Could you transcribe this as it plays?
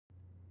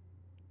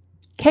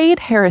Cade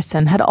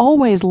Harrison had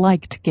always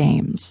liked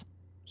games.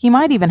 He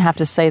might even have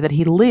to say that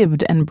he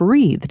lived and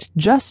breathed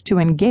just to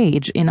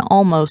engage in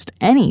almost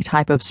any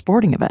type of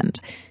sporting event.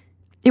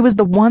 It was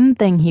the one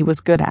thing he was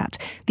good at,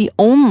 the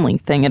only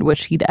thing at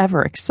which he'd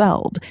ever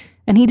excelled,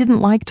 and he didn't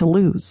like to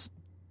lose.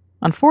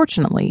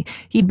 Unfortunately,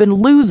 he'd been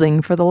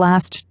losing for the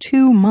last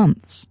 2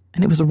 months,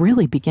 and it was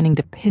really beginning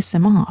to piss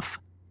him off.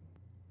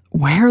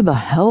 Where the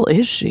hell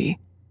is she?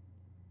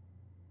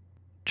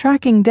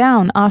 Tracking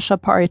down Asha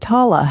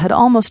Paritala had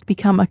almost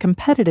become a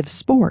competitive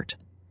sport.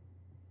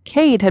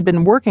 Cade had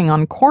been working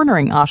on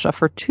cornering Asha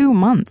for 2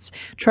 months,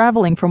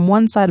 traveling from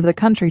one side of the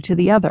country to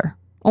the other,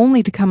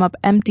 only to come up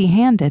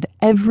empty-handed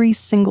every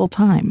single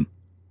time.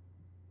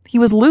 He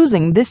was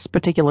losing this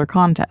particular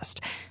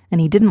contest,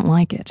 and he didn't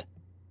like it.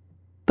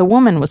 The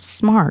woman was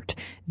smart,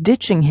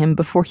 ditching him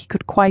before he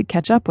could quite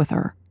catch up with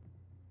her.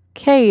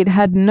 Cade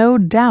had no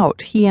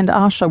doubt he and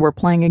Asha were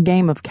playing a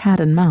game of cat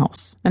and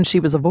mouse, and she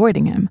was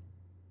avoiding him.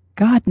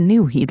 God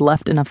knew he'd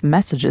left enough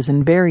messages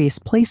in various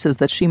places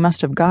that she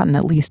must have gotten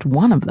at least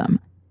one of them.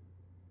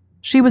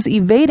 She was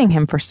evading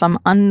him for some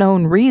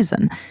unknown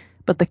reason,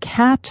 but the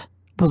cat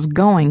was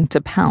going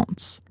to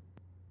pounce.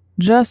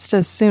 Just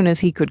as soon as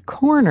he could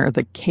corner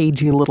the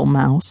cagey little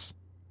mouse.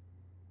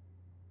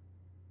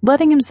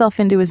 Letting himself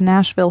into his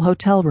Nashville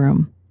hotel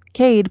room,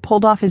 Cade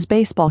pulled off his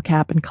baseball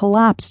cap and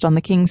collapsed on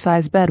the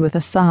king-size bed with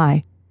a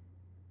sigh.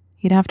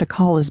 He'd have to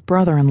call his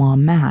brother-in-law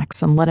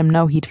Max and let him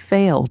know he'd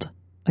failed,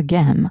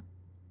 again.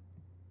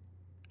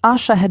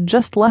 Asha had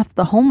just left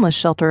the homeless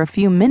shelter a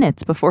few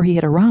minutes before he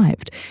had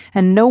arrived,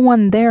 and no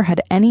one there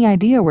had any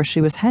idea where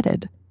she was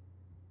headed.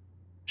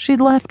 She'd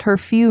left her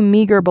few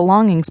meager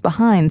belongings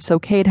behind, so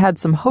Cade had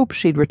some hope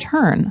she'd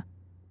return.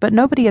 But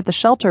nobody at the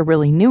shelter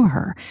really knew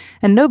her,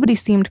 and nobody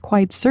seemed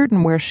quite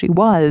certain where she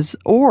was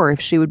or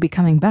if she would be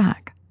coming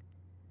back.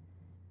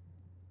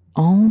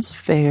 All's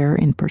fair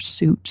in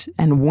pursuit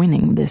and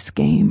winning this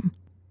game.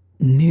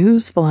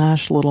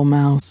 Newsflash, little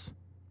mouse.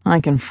 I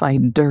can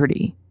fight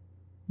dirty.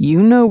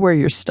 You know where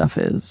your stuff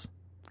is.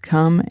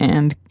 Come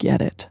and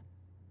get it.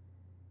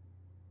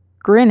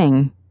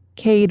 Grinning,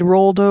 Cade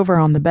rolled over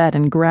on the bed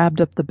and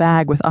grabbed up the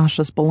bag with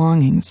Asha's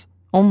belongings,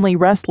 only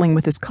wrestling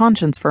with his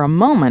conscience for a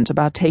moment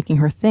about taking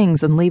her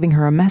things and leaving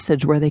her a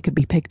message where they could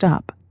be picked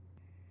up.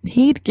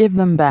 He'd give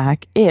them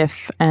back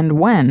if and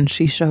when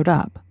she showed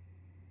up.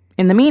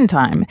 In the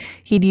meantime,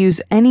 he'd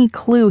use any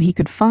clue he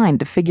could find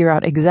to figure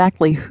out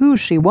exactly who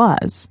she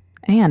was,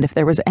 and if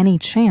there was any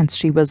chance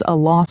she was a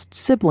lost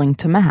sibling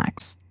to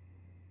Max.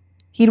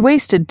 He'd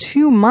wasted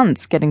 2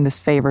 months getting this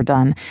favor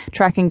done,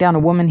 tracking down a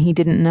woman he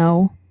didn't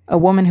know, a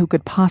woman who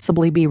could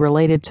possibly be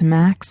related to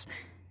Max,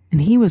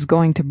 and he was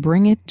going to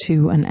bring it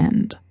to an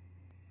end.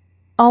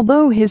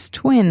 Although his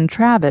twin,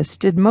 Travis,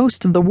 did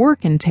most of the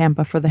work in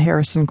Tampa for the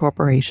Harrison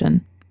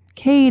Corporation,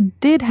 Cade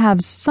did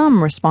have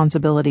some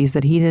responsibilities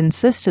that he'd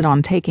insisted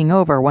on taking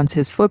over once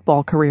his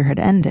football career had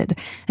ended,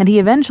 and he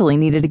eventually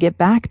needed to get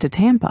back to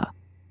Tampa.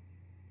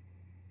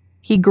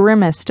 He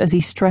grimaced as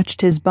he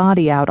stretched his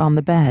body out on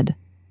the bed.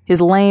 His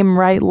lame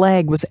right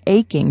leg was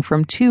aching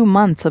from 2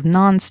 months of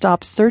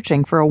non-stop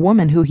searching for a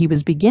woman who he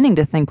was beginning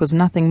to think was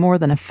nothing more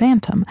than a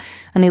phantom,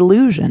 an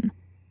illusion.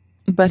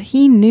 But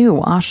he knew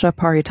Asha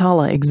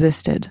Paritala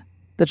existed,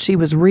 that she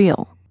was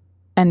real,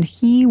 and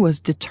he was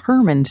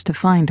determined to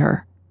find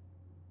her.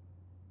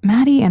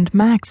 Maddie and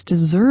Max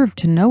deserved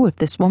to know if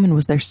this woman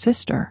was their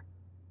sister.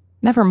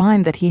 Never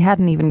mind that he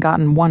hadn't even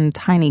gotten one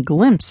tiny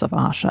glimpse of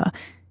Asha.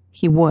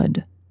 He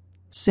would.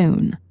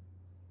 Soon.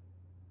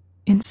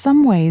 In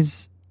some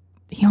ways,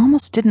 he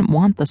almost didn't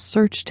want the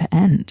search to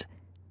end.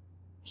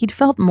 He'd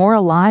felt more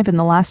alive in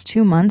the last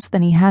 2 months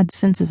than he had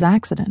since his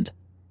accident.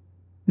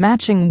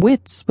 Matching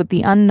wits with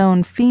the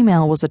unknown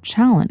female was a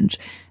challenge,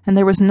 and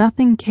there was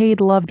nothing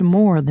Cade loved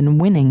more than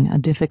winning a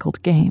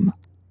difficult game.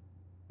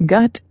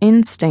 Gut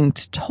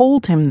instinct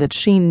told him that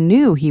she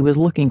knew he was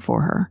looking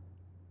for her.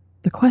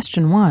 The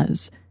question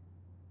was,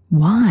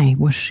 why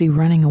was she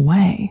running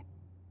away?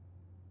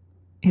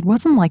 It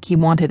wasn't like he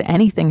wanted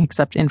anything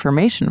except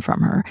information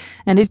from her,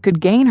 and it could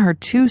gain her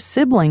 2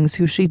 siblings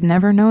who she'd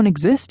never known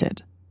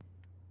existed.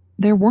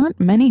 There weren't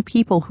many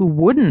people who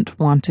wouldn't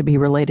want to be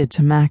related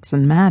to Max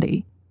and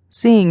Maddie,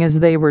 seeing as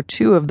they were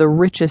 2 of the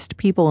richest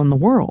people in the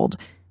world,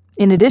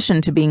 in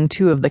addition to being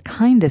 2 of the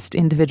kindest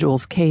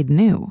individuals Cade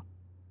knew.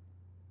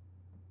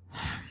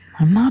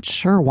 I'm not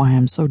sure why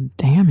I'm so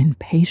damn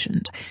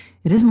impatient.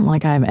 It isn't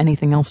like I have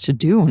anything else to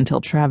do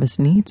until Travis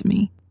needs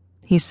me,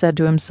 he said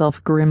to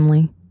himself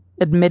grimly,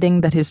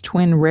 admitting that his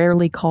twin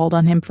rarely called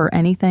on him for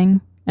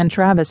anything, and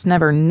Travis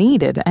never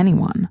needed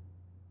anyone.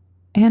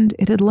 And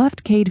it had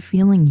left Cade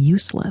feeling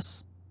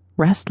useless,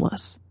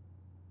 restless.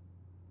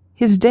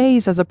 His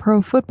days as a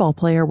pro football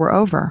player were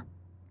over.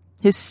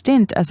 His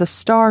stint as a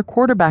star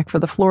quarterback for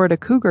the Florida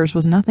Cougars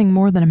was nothing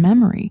more than a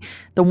memory,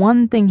 the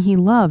one thing he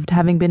loved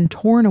having been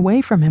torn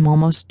away from him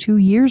almost 2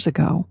 years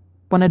ago,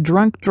 when a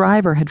drunk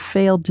driver had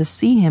failed to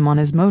see him on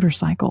his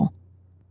motorcycle.